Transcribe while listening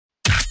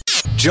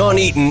John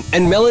Eaton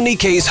and Melanie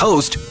Kay's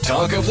host,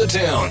 Talk of the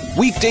Town,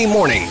 weekday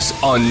mornings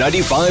on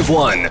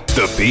 95.1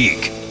 The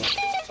Peak.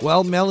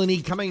 Well,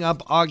 Melanie, coming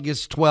up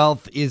August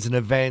 12th is an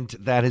event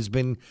that has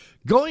been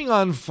going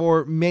on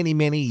for many,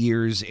 many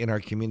years in our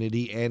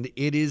community, and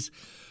it is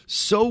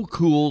so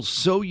cool,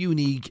 so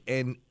unique,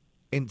 and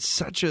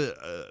such a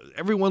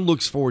everyone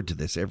looks forward to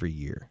this every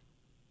year.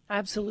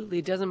 Absolutely.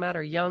 It doesn't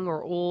matter young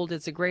or old.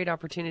 It's a great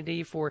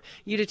opportunity for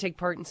you to take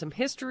part in some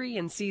history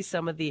and see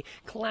some of the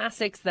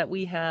classics that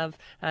we have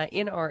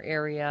in our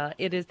area.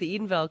 It is the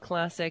Edenvale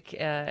Classic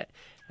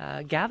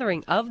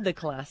Gathering of the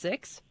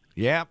Classics.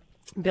 Yeah.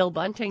 Bill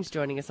Bunting's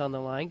joining us on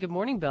the line. Good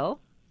morning, Bill.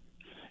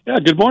 Yeah,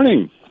 good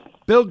morning.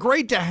 Bill,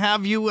 great to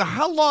have you.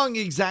 How long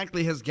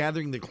exactly has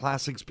Gathering the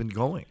Classics been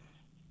going?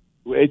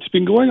 It's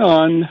been going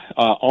on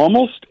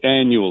almost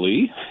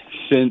annually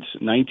since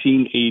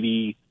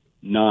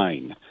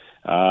 1989.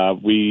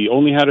 We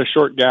only had a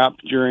short gap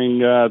during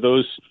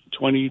those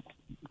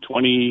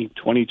 2020,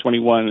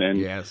 2021 and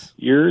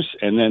years,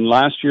 and then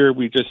last year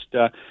we just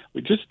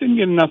didn't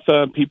get enough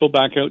people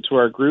back out to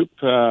our group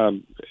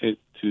to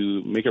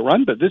make it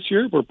run. But this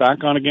year we're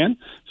back on again,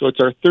 so it's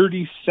our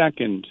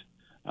 32nd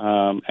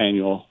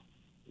annual.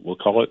 We'll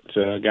call it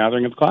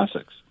Gathering of the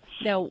Classics.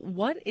 Now,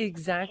 what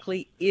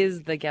exactly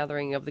is the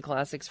Gathering of the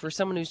Classics for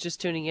someone who's just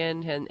tuning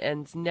in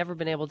and's never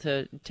been able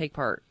to take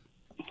part?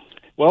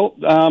 Well,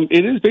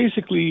 it is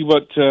basically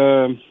what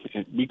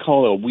we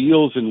call a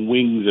wheels and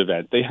wings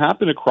event. They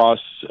happen across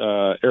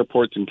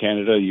airports in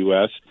Canada,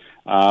 U.S.,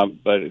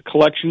 but a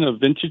collection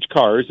of vintage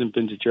cars and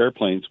vintage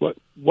airplanes.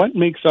 What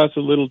makes us a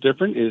little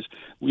different is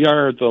we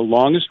are the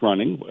longest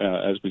running,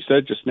 as we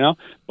said just now,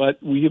 but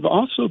we have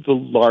also the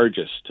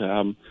largest.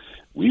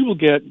 We will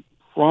get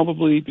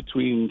probably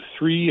between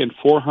 300 and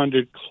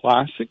 400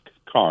 classic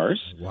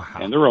cars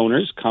and their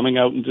owners coming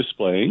out and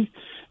displaying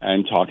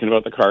and talking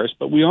about the cars.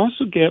 But we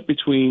also get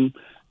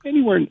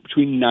anywhere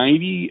between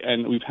 90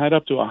 and we've had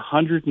up to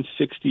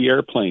 160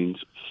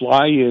 airplanes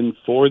fly in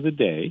for the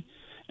day.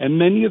 And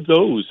many of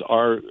those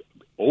are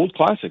old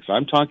classics.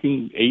 I'm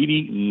talking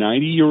 80,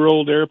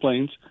 90-year-old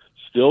airplanes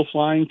still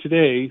flying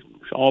today,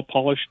 all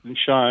polished and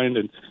shined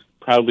and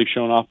proudly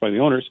shown off by the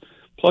owners.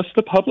 Plus,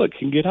 the public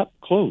can get up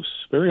close.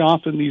 Very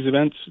often, these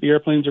events, the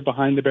airplanes are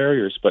behind the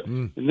barriers. But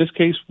in this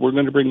case, we're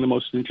going to bring the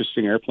most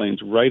interesting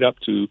airplanes right up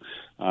to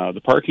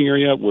the parking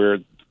area where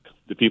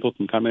the people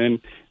can come in,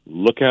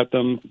 look at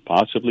them,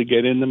 possibly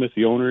get in them if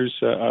the owners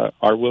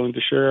are willing to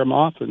share them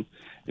off. And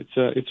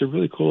it's a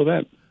really cool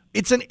event.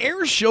 It's an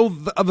air show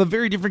of a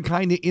very different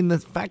kind in the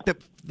fact that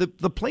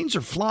the planes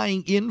are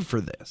flying in for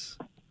this.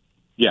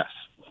 Yes.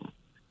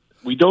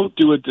 We don't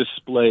do a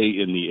display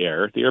in the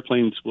air. The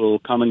airplanes will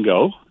come and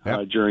go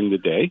during the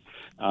day.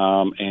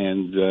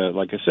 And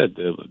like I said,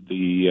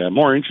 the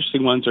more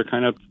interesting ones are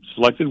kind of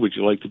selected. Would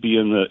you like to be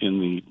in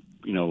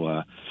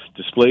the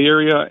display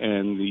area?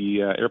 And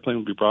the airplane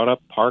will be brought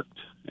up, parked,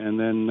 and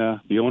then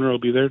the owner will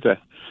be there to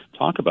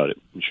talk about it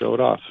and show it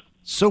off.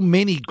 So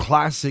many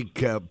classic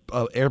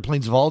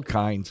airplanes of all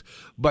kinds,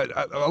 but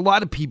a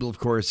lot of people, of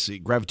course,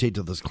 gravitate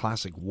to those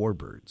classic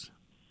warbirds.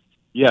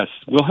 Yes,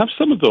 we'll have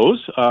some of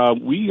those.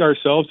 We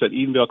ourselves at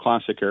Edenvale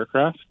Classic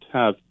Aircraft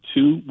have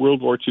 2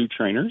 World War II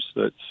trainers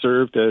that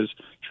served as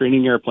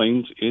training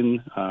airplanes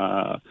in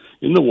the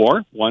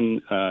war.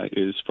 One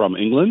is from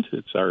England.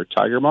 It's our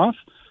Tiger Moth.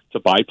 It's a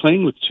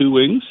biplane with 2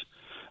 wings.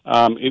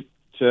 It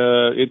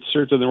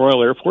served in the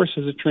Royal Air Force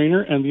as a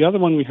trainer, and the other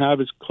one we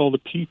have is called the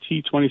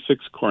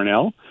PT-26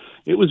 Cornell.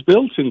 It was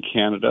built in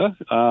Canada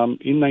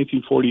in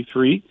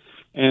 1943,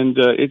 and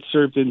it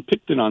served in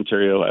Picton,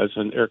 Ontario as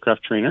an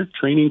aircraft trainer,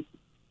 training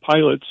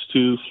pilots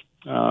to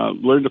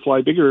learn to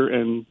fly bigger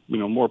and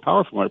more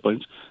powerful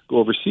airplanes, go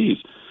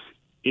overseas.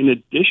 In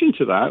addition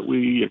to that,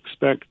 we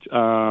expect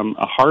a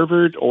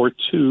Harvard or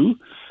 2.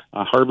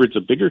 Harvard's a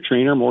bigger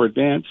trainer, more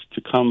advanced,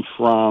 to come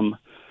from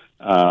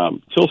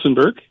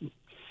Tilsonburg.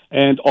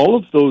 And all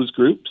of those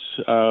groups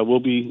will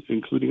be,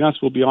 including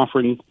us, will be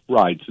offering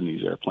rides in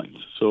these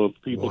airplanes. So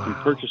people can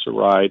purchase a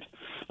ride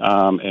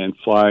and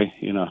fly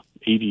in a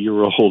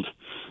 80-year-old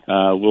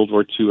World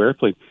War II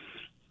airplane.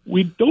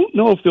 We don't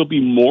know if there'll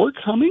be more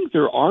coming.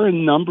 There are a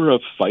number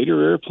of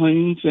fighter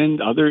airplanes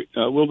and other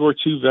World War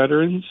II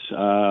veterans,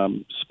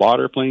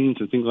 spotter planes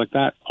and things like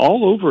that,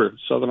 all over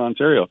Southern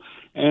Ontario.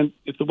 And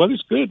if the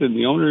weather's good and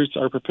the owners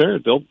are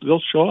prepared,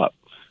 they'll show up.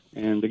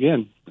 And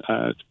again,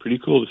 it's pretty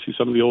cool to see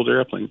some of the older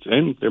airplanes.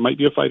 And there might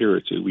be a fighter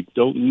or 2. We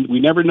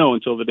never know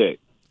until the day.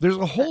 There's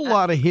a whole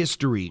lot of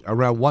history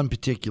around one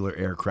particular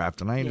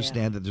aircraft, and I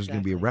understand that there's going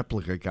to be a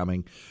replica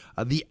coming.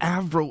 The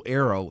Avro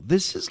Arrow,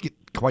 this is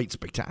quite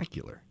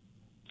spectacular.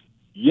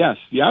 Yes,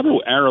 the Avro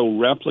Arrow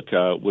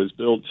replica was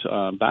built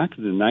back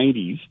in the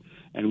 90s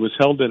and was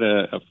held at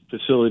a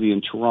facility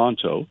in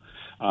Toronto.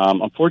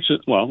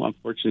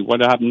 Unfortunately,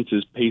 what happens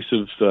is pace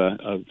of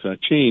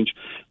change.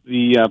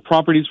 The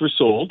properties were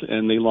sold,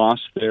 and they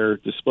lost their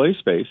display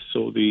space,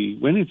 so they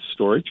went into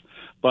storage.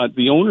 But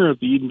the owner of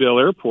the Edenvale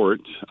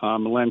Airport,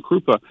 Milan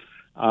Krupa,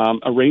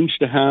 arranged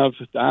to have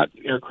that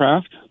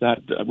aircraft, that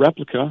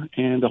replica,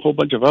 and a whole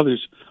bunch of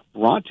others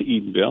brought to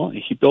Edenville.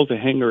 He built a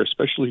hangar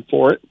especially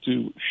for it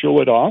to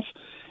show it off.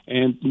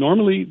 And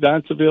normally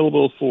that's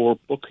available for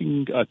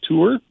booking a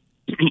tour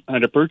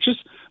and a purchase,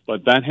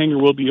 but that hangar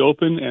will be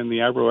open and the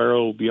Avro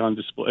Aero will be on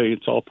display.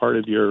 It's all part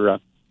of your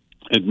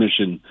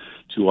admission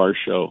to our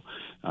show.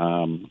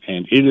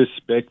 And it is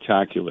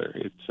spectacular.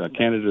 It's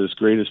Canada's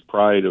greatest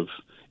pride of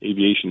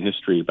aviation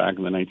history back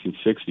in the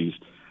 1960s.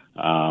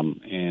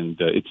 And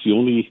it's the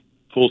only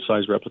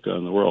full-size replica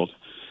in the world.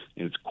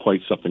 And it's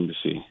quite something to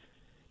see.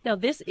 Now,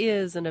 this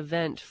is an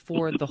event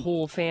for the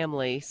whole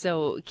family,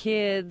 so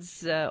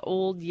kids,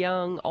 old,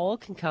 young, all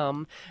can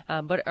come.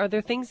 But are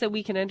there things that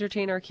we can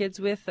entertain our kids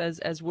with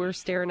as we're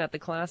staring at the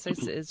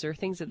classics? Is there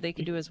things that they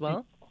can do as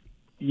well?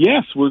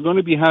 Yes, we're going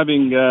to be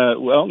having,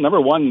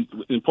 number one,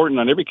 important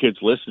on every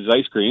kid's list is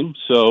ice cream.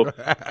 So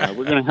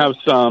we're going to have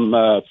some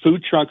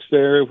food trucks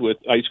there with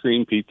ice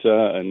cream,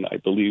 pizza, and I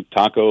believe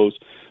tacos.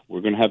 We're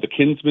going to have the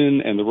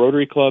Kinsmen and the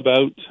Rotary Club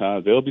out.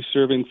 They'll be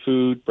serving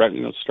food,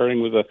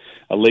 starting with a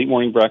late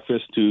morning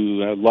breakfast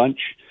to lunch.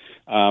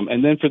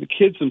 And then for the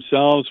kids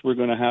themselves, we're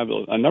going to have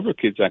a number of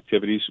kids'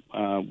 activities.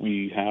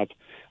 We have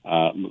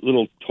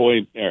little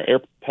toy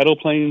air pedal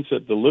planes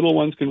that the little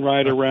ones can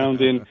ride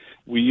around in.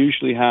 We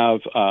usually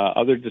have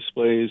other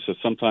displays,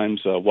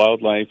 sometimes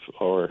wildlife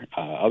or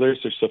others.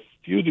 There's a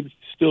few to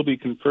still be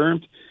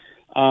confirmed.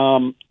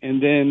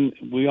 And then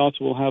we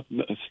also will have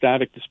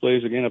static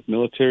displays, again, of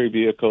military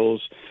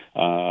vehicles.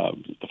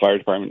 The fire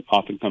department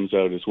often comes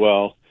out as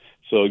well.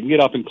 So you can get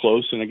up and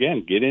close and,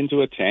 again, get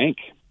into a tank.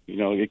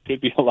 It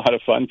could be a lot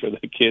of fun for the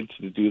kids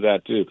to do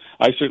that, too.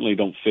 I certainly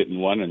don't fit in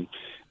one,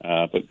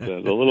 but the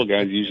little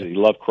guys usually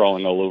love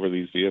crawling all over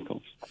these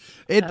vehicles.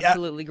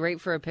 Absolutely great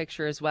for a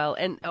picture as well.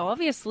 And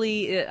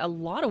obviously, a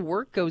lot of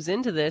work goes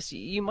into this.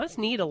 You must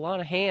need a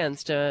lot of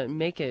hands to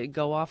make it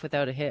go off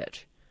without a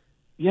hitch.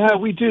 Yeah,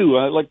 we do.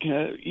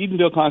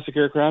 Edenville Classic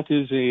Aircraft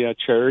is a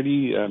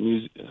charity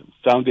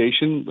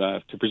foundation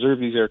to preserve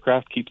these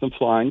aircraft, keep them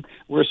flying.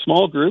 We're a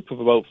small group of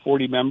about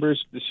 40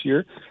 members this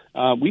year.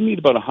 We need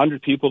about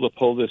 100 people to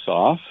pull this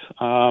off.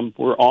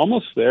 We're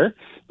almost there,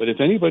 but if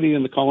anybody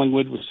in the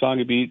Collingwood,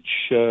 Wasaga Beach,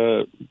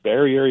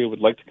 Barrie area would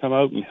like to come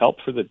out and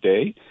help for the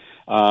day,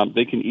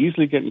 they can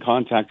easily get in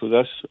contact with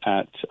us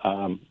at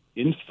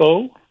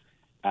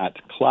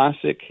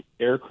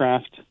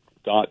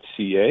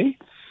info@classicaircraft.ca.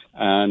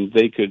 And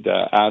they could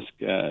ask,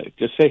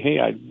 just say, hey,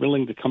 I'm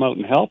willing to come out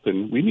and help.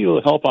 And we need a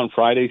little help on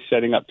Friday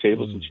setting up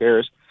tables and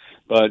chairs.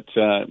 But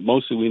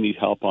mostly we need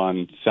help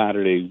on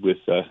Saturday with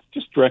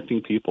just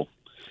directing people.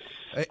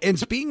 And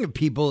speaking of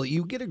people,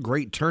 you get a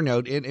great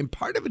turnout. And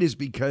part of it is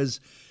because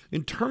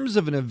in terms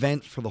of an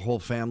event for the whole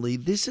family,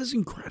 this is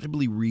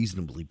incredibly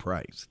reasonably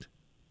priced.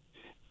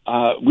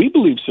 We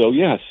believe so,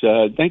 yes.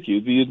 Thank you.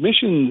 The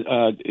admission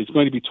is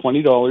going to be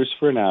 $20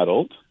 for an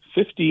adult,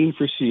 $15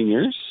 for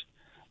seniors.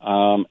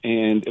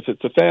 And if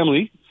it's a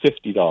family,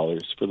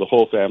 $50 for the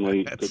whole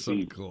family. That's so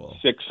cool.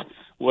 $6,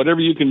 whatever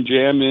you can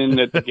jam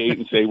in at the gate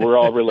and say we're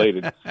all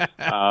related.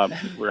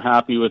 We're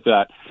happy with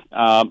that.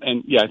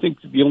 And yeah, I think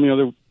the only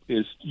other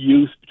is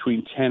youth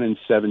between 10 and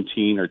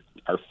 17 are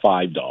 $5.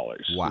 Wow.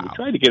 So we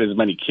try to get as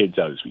many kids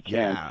out as we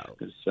can.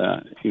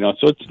 So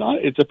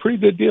it's a pretty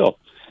good deal.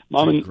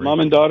 Mom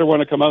and daughter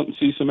want to come out and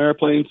see some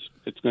airplanes,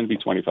 it's going to be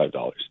 $25.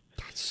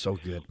 That's so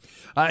good.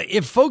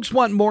 If folks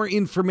want more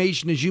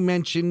information, as you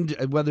mentioned,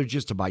 whether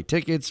just to buy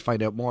tickets,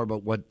 find out more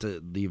about what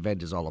the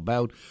event is all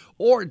about,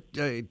 or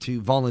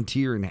to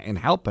volunteer and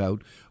help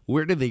out,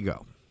 where do they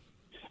go?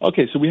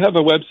 Okay, so we have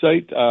a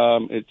website.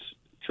 It's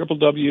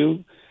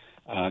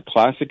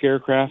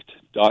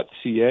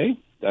www.classicaircraft.ca.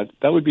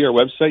 That would be our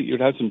website. You'd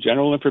have some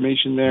general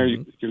information there.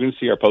 Mm-hmm. You're going to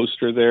see our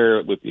poster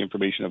there with the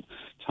information of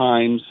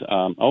times.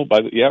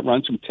 It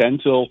runs from 10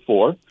 till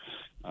 4.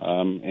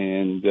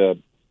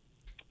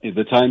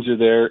 The times are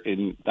there,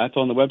 and that's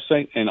on the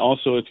website. And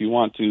also, if you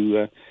want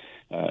to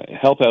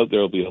help out,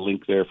 there will be a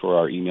link there for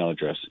our email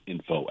address,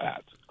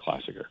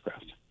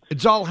 info@classicaircraft.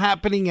 It's all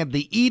happening at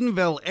the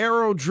Edenville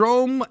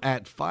Aerodrome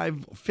at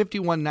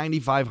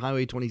 5195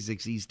 Highway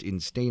 26 East in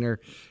Stayner.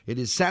 It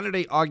is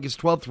Saturday, August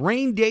 12th.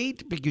 Rain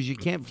date, because you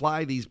can't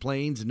fly these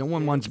planes. No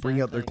one wants to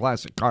bring out their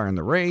classic car in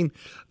the rain.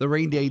 The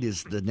rain date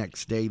is the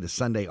next day, the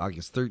Sunday,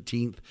 August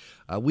 13th.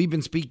 We've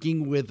been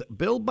speaking with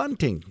Bill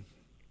Bunting.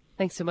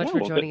 Thanks so much for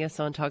joining us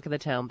on Talk of the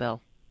Town,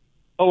 Bill.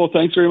 Oh, well,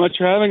 thanks very much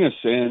for having us,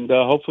 and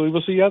hopefully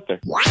we'll see you out there.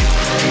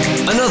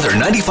 Another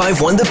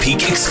 95.1 The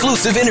Peak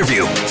exclusive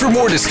interview. For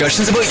more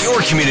discussions about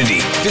your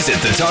community,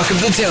 visit the Talk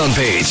of the Town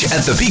page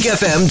at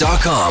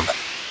thepeakfm.com.